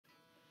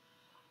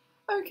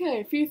Okay,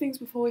 a few things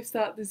before we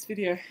start this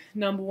video.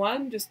 Number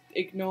one, just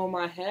ignore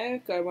my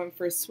hair. I went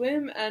for a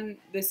swim and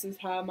this is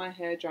how my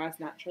hair dries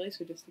naturally,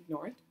 so just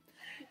ignore it.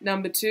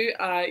 Number two,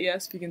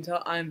 yes, if you can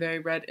tell, I'm very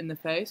red in the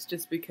face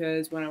just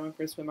because when I went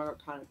for a swim I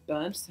got kind of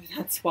burnt, so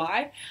that's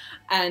why.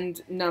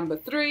 And number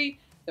three,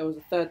 there was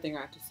a third thing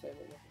I had to say.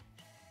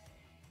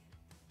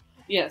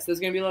 Yes, there's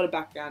going to be a lot of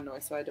background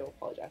noise, so I do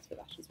apologise for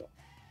that as well.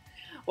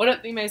 What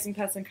up, the amazing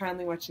person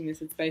currently watching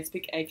this? It's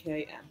Basepick,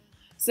 aka M.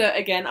 So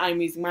again,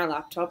 I'm using my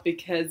laptop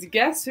because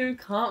guess who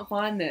can't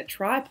find their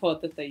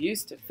tripod that they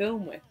used to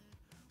film with?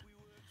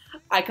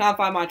 I can't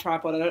find my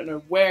tripod, I don't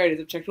know where it is,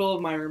 I've checked all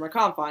of my room, I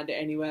can't find it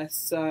anywhere,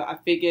 so I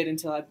figured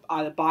until I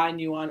either buy a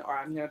new one or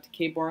I'm going to have to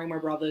keep borrowing my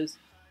brother's,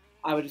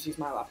 I would just use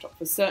my laptop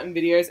for certain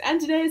videos, and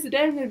today is the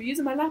day I'm going to be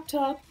using my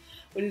laptop,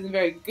 which isn't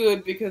very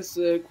good because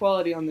the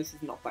quality on this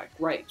is not that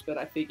great, but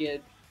I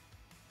figured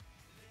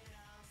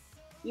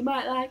you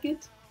might like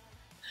it.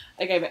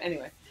 Okay, but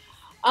anyway.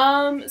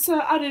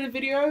 So I did a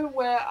video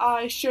where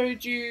I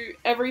showed you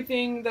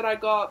everything that I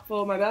got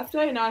for my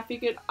birthday, and I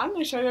figured I'm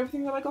going to show you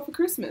everything that I got for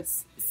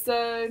Christmas.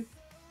 So,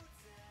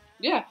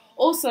 yeah.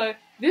 Also,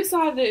 this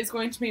either is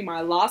going to be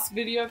my last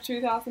video of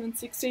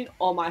 2016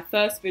 or my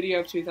first video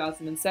of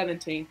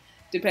 2017,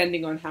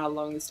 depending on how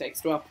long this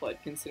takes to upload,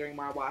 considering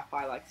my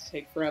Wi-Fi likes to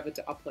take forever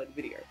to upload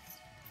videos.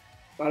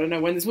 So I don't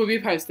know when this will be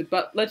posted,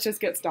 but let's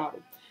just get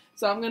started.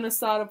 So I'm going to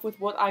start off with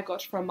what I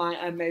got from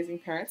my amazing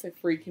parents. I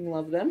freaking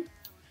love them.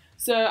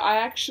 So I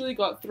actually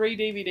got 3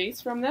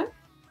 DVDs from them.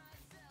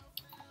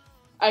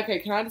 Okay,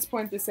 can I just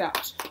point this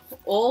out?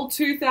 All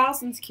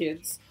 2000s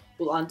kids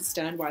will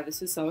understand why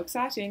this is so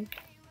exciting.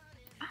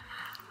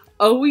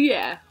 Oh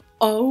yeah.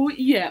 Oh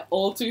yeah.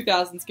 All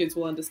 2000s kids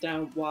will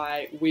understand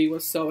why we were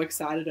so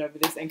excited over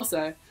this. And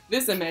also,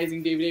 this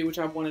amazing DVD, which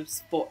I've wanted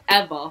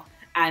forever,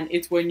 and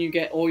it's When You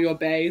Get All Your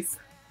Bays.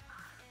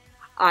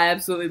 I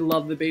absolutely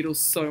love the Beatles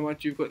so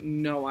much, you've got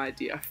no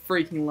idea. I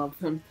freaking love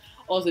them.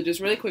 Also, just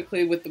really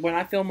quickly, when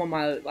I film on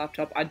my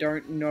laptop, I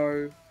don't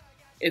know,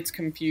 it's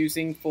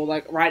confusing for,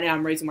 like, right now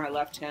I'm raising my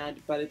left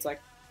hand, but it's, like,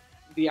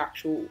 the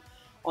actual,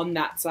 on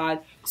that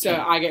side, so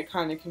I get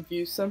kind of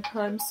confused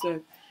sometimes,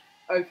 so,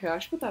 okay, I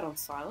should put that on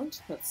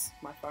silent, that's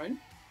my phone.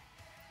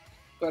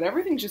 God,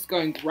 everything's just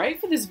going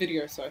great for this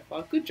video so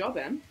far, good job,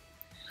 Em.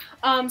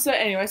 So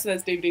anyway, so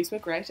those DVDs were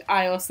great.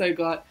 I also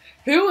got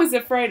Who Was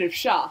Afraid of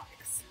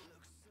Sharks?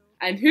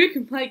 And Who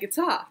Can Play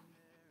Guitar?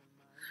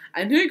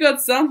 And who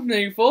got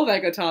something for their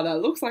guitar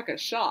that looks like a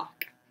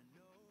shark?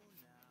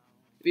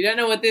 If you don't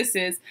know what this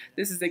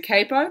is a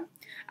capo,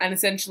 and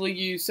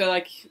essentially so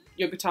like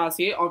your guitar's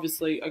here,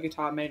 obviously a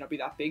guitar may not be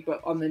that big,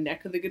 but on the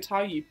neck of the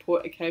guitar you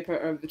put a capo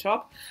over the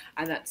top,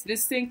 and that's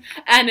this thing,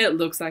 and it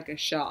looks like a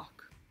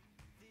shark.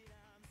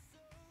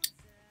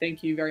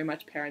 Thank you very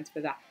much, parents,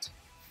 for that.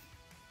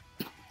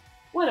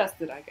 What else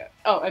did I get?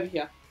 Oh, over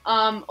here.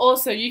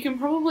 Also, you can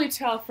probably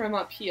tell from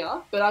up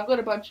here, but I've got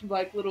a bunch of,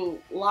 like, little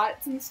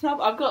lights and stuff.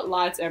 I've got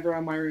lights everywhere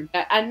in my room.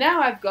 And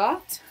now I've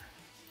got,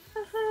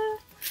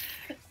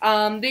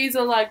 these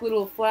are, like,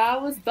 little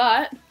flowers,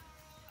 but,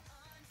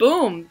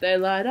 boom, they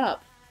light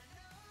up.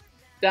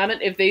 Damn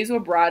it, if these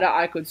were brighter,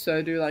 I could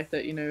so do, like,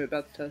 the, you know,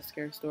 about to tell a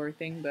scary story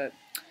thing, but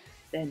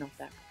they're not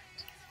that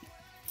bright.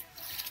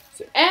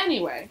 So,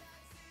 anyway,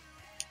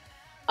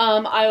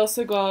 I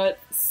also got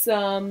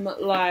some,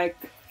 like,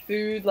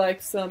 food,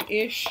 like some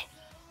ish.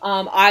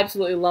 I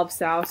absolutely love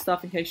sour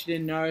stuff, in case you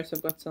didn't know, so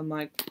I've got some,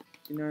 like,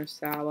 you know,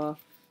 sour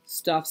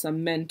stuff, some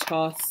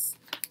Mentos,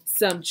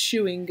 some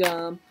chewing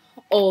gum,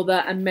 all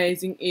that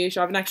amazing ish.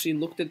 I haven't actually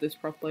looked at this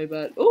properly,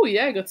 but oh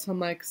yeah, I got some,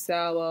 like,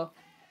 sour.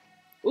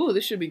 Oh,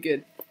 this should be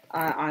good.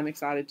 I'm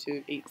excited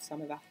to eat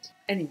some of that.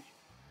 Anyway,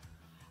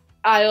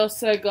 I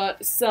also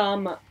got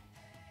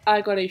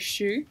I got a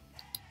shoe,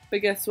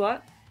 but guess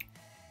what?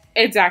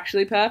 It's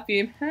actually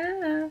perfume.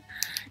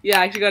 Yeah,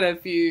 I actually got a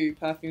few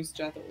perfumes which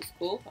I thought was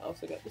cool. I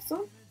also got this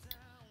one.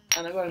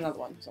 And I got another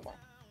one somewhere.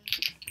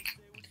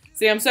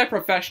 See, I'm so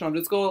professional.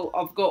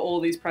 I've got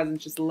all these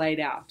presents just laid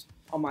out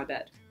on my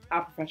bed.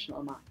 How professional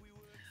am I?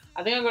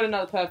 I think I got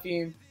another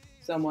perfume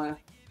somewhere,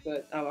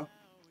 but oh well.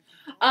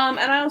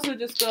 And I also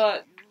just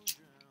got...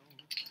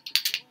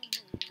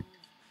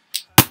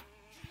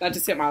 That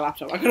just hit my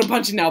laptop. I got a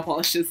bunch of nail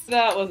polishes.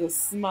 That was a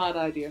smart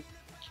idea.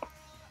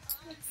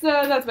 So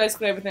that's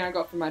basically everything I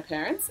got from my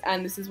parents,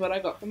 and this is what I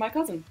got from my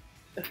cousin.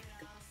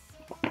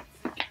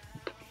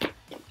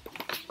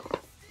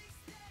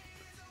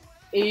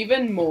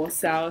 Even more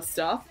sour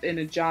stuff in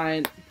a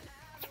giant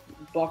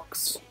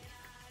box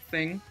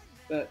thing,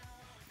 but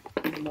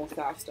even more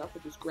sour stuff,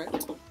 which is great.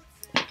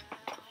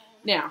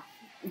 Now,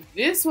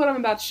 this, what I'm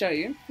about to show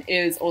you,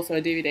 is also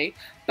a DVD,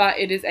 but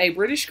it is a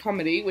British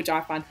comedy, which I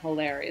find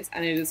hilarious,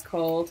 and it is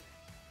called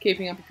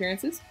Keeping Up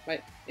Appearances.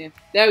 Wait, yeah,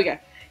 there we go.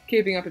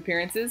 Keeping Up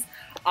Appearances.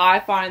 I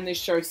find this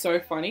show so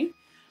funny.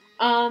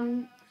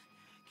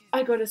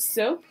 I got a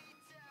soap,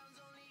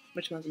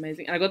 which smells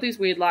amazing. And I got these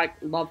weird, like,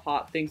 love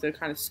heart things that are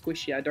kind of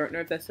squishy. I don't know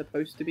if they're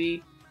supposed to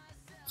be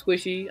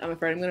squishy. I'm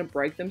afraid I'm going to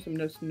break them, so I'm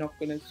just not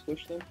going to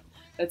squish them.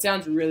 That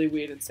sounds really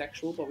weird and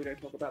sexual, but we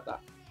don't talk about that.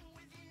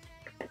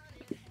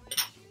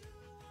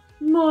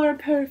 more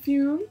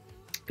perfume,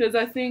 because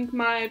I think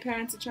my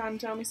parents are trying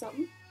to tell me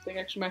something. I think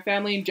actually my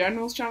family in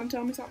general is trying to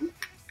tell me something.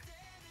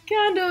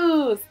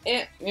 Candles!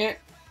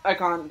 I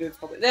can't do this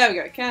properly. There we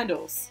go,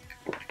 candles.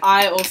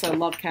 I also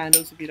love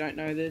candles, if you don't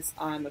know this.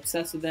 I'm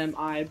obsessed with them.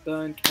 I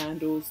burn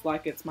candles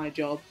like it's my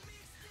job.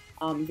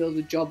 If there was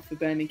a job for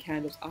burning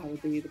candles, I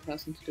would be the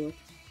person to do it.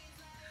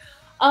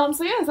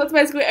 So yeah, so that's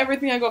basically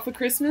everything I got for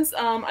Christmas.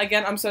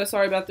 Again, I'm so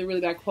sorry about the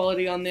really bad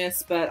quality on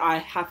this, but I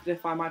have to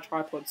find my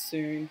tripod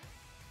soon.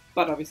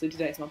 But obviously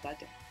today's not that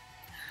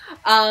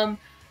day.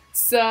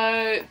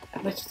 So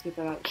let's just get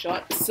that out of the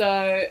shot.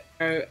 So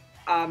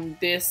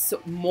this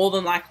more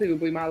than likely will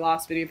be my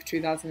last video for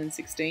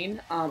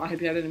 2016. I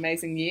hope you had an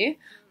amazing year.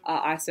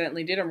 I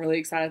certainly did. I'm really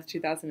excited for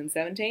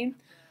 2017.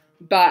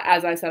 But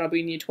as I said, I'll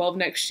be in year 12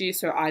 next year,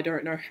 so I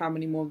don't know how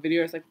many more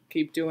videos I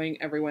keep doing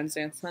every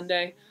Wednesday and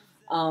Sunday.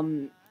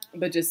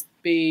 But just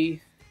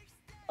be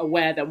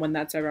aware that when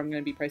that's over, I'm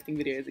going to be posting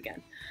videos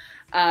again.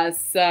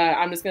 So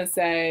I'm just going to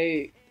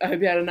say, I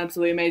hope you had an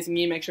absolutely amazing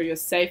year. Make sure you're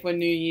safe on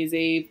New Year's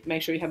Eve.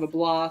 Make sure you have a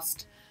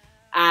blast.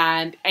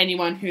 And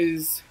anyone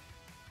who's,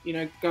 you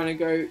know, going to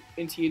go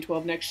into year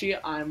 12 next year,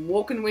 I'm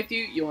walking with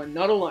you. You are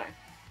not alone.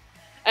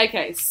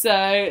 Okay,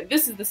 so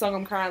this is the song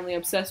I'm currently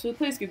obsessed with.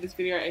 Please give this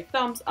video a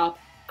thumbs up,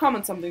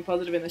 comment something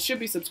positive, and there should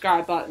be a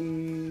subscribe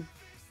button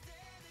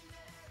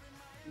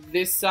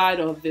this side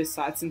or this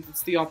side. Since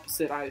it's the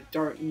opposite, I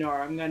don't know.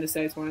 I'm going to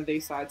say it's one of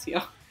these sides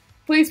here.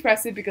 Please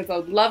press it because I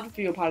would love to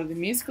feel part of the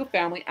musical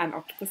family and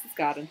Octopuses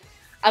Garden.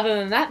 Other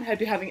than that, I hope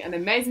you're having an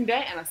amazing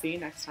day and I'll see you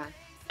next time.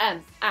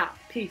 And out.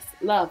 Peace,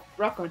 love,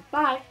 rock on,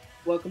 bye.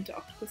 Welcome to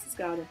Octopuses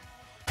Garden.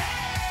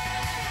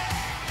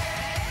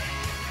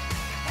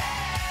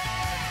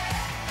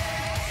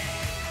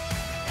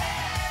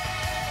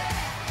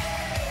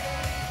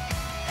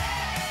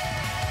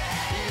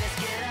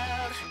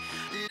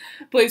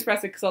 Please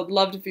press it because I'd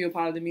love to feel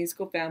part of the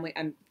musical family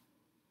and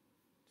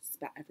just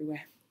about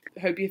everywhere.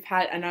 Hope you've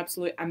had an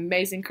absolute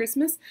amazing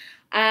Christmas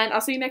and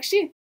I'll see you next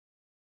year.